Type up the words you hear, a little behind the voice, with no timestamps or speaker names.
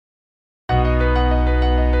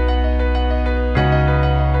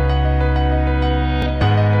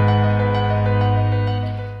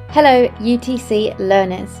Hello UTC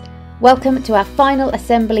learners, welcome to our final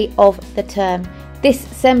assembly of the term. This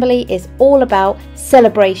assembly is all about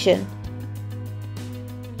celebration.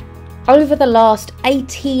 Over the last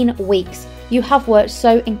 18 weeks you have worked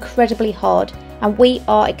so incredibly hard and we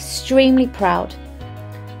are extremely proud.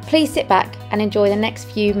 Please sit back and enjoy the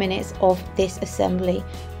next few minutes of this assembly,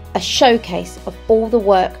 a showcase of all the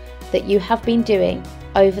work that you have been doing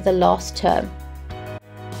over the last term.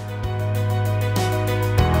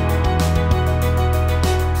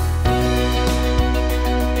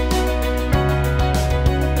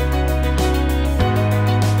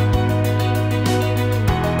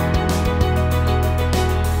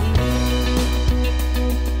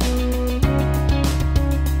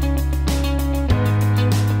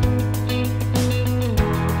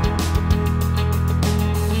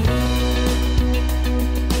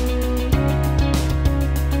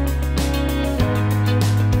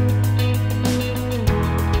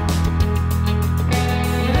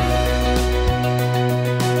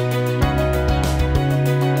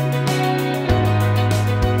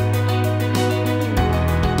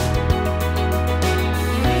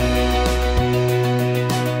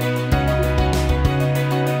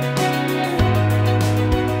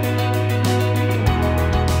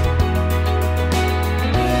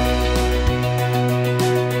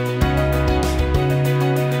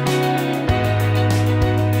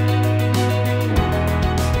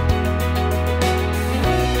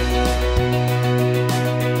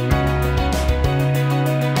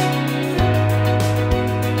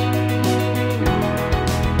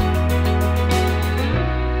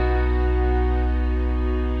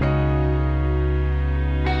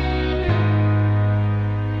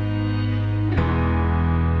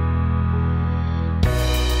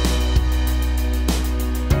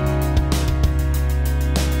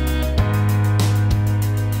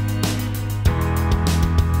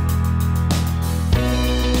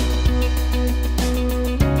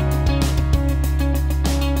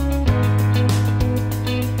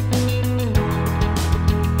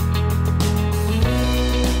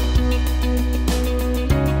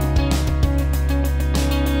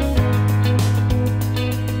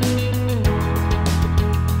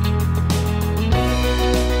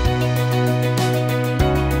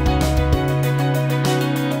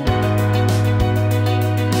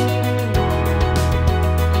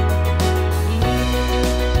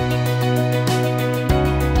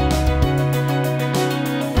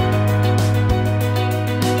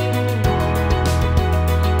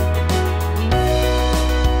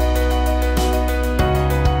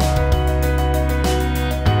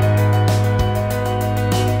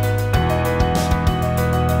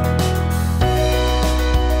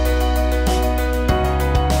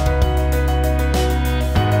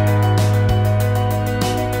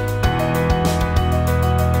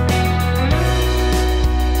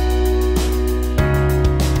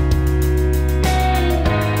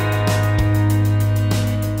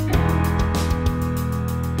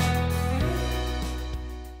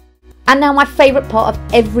 And now my favourite part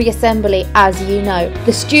of every assembly, as you know,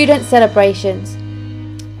 the student celebrations.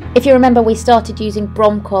 If you remember, we started using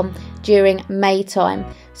Bromcom during May time.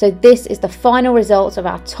 So this is the final results of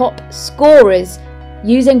our top scorers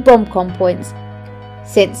using Bromcom points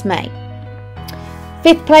since May.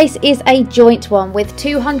 5th place is a joint one with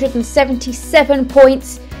 277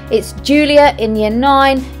 points. It's Julia in Year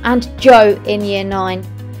 9 and Joe in Year 9.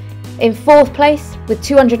 In 4th place with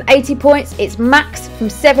 280 points, it's Max from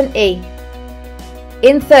 7E.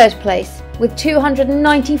 In 3rd place with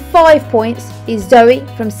 295 points is Zoe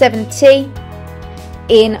from 7T.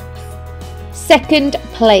 In 2nd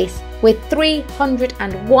place with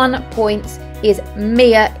 301 points is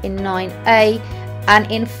Mia in 9A.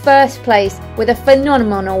 And in 1st place with a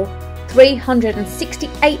phenomenal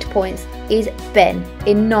 368 points is Ben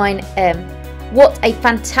in 9M. What a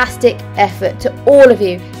fantastic effort to all of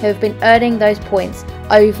you who have been earning those points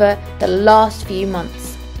over the last few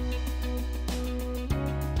months.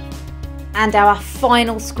 And our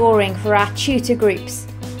final scoring for our tutor groups.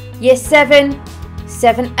 Year 7,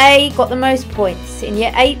 7A got the most points. In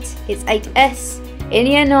Year 8, it's 8S. In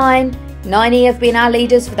Year 9, 9E have been our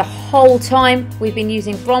leaders for the whole time we've been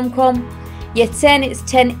using Bromcom. Year 10, it's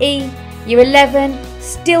 10E. Year 11,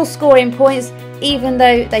 still scoring points, even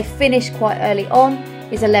though they finished quite early on,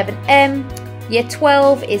 is 11M. Year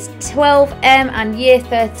 12 is 12M, and Year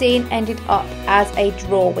 13 ended up as a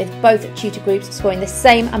draw with both tutor groups scoring the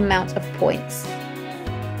same amount of points.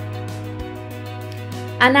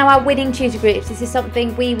 And now our winning tutor groups. This is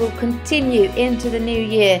something we will continue into the new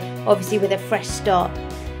year, obviously with a fresh start.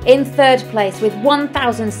 In 3rd place with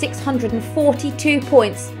 1,642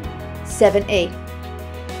 points, 7E.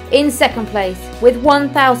 In second place, with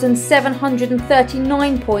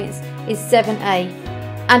 1,739 points, is 7A.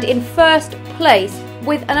 And in first place,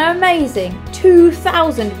 with an amazing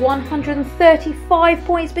 2,135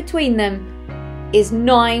 points between them, is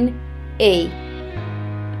 9E.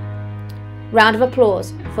 Round of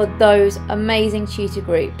applause for those amazing tutor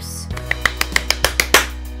groups.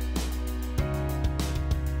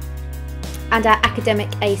 And our academic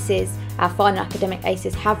aces, our final academic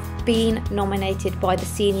aces, have been nominated by the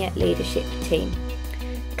senior leadership team.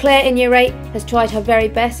 Claire in Year 8 has tried her very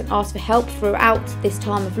best and asked for help throughout this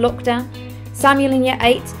time of lockdown. Samuel in Year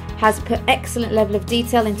 8 has put excellent level of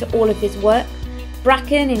detail into all of his work.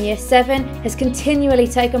 Bracken in Year 7 has continually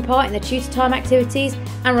taken part in the tutor time activities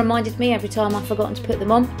and reminded me every time I've forgotten to put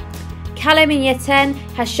them on. Callum in Year 10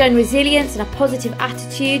 has shown resilience and a positive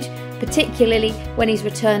attitude, particularly when he's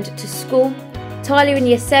returned to school. Tyler in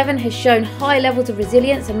Year 7 has shown high levels of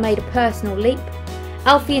resilience and made a personal leap.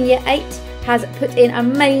 Alfie in Year 8 has put in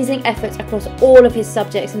amazing efforts across all of his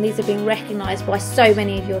subjects, and these have been recognised by so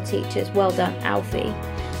many of your teachers. Well done, Alfie.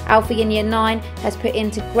 Alfie in Year 9 has put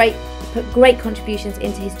great contributions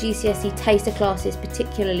into his GCSE taster classes,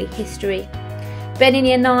 particularly history. Ben in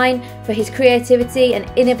Year 9 for his creativity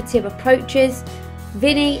and innovative approaches.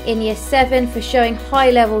 Vinny in Year 7 for showing high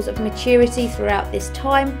levels of maturity throughout this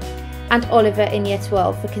time. And Oliver in Year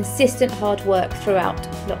 12 for consistent hard work throughout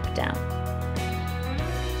lockdown.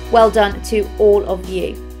 Well done to all of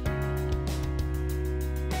you.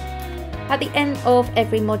 At the end of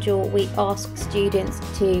every module, we ask students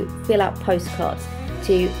to fill out postcards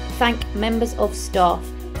to thank members of staff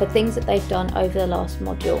for things that they've done over the last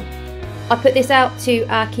module. I put this out to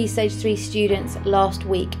our Key Stage 3 students last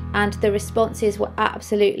week and the responses were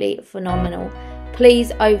absolutely phenomenal.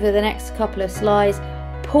 Please, over the next couple of slides,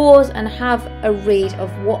 pause and have a read of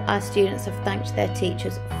what our students have thanked their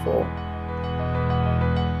teachers for.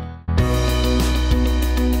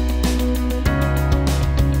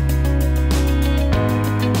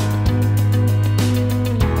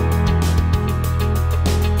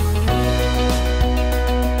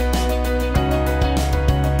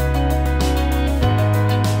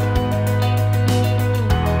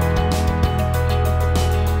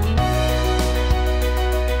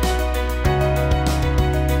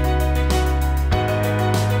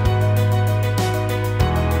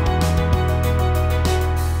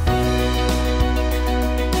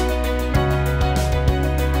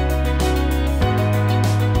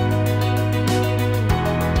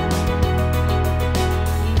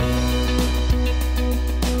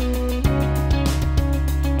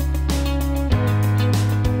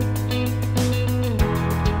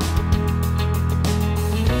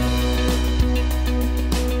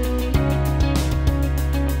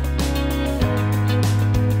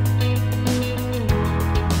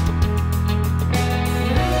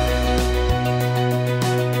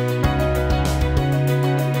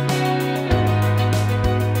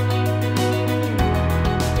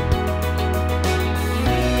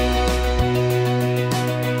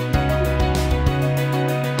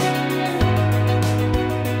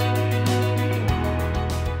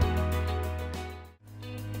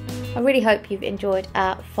 I really hope you've enjoyed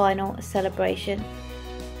our final celebration.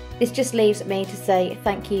 This just leaves me to say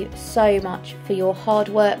thank you so much for your hard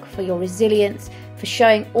work, for your resilience, for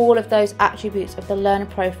showing all of those attributes of the learner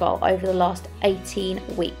profile over the last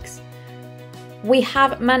 18 weeks. We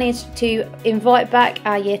have managed to invite back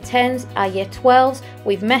our Year 10s, our Year 12s.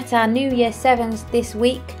 We've met our new Year 7s this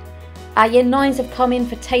week. Our Year 9s have come in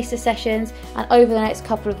for taster sessions, and over the next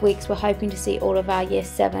couple of weeks we're hoping to see all of our Year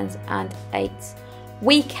 7s and 8s.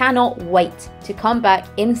 We cannot wait to come back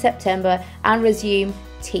in September and resume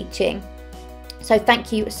teaching. So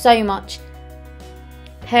thank you so much,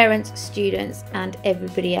 parents, students, and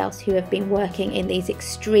everybody else who have been working in these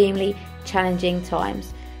extremely challenging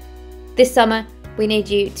times. This summer, we need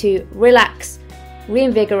you to relax,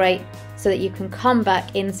 reinvigorate, so that you can come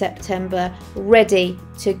back in September ready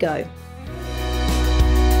to go.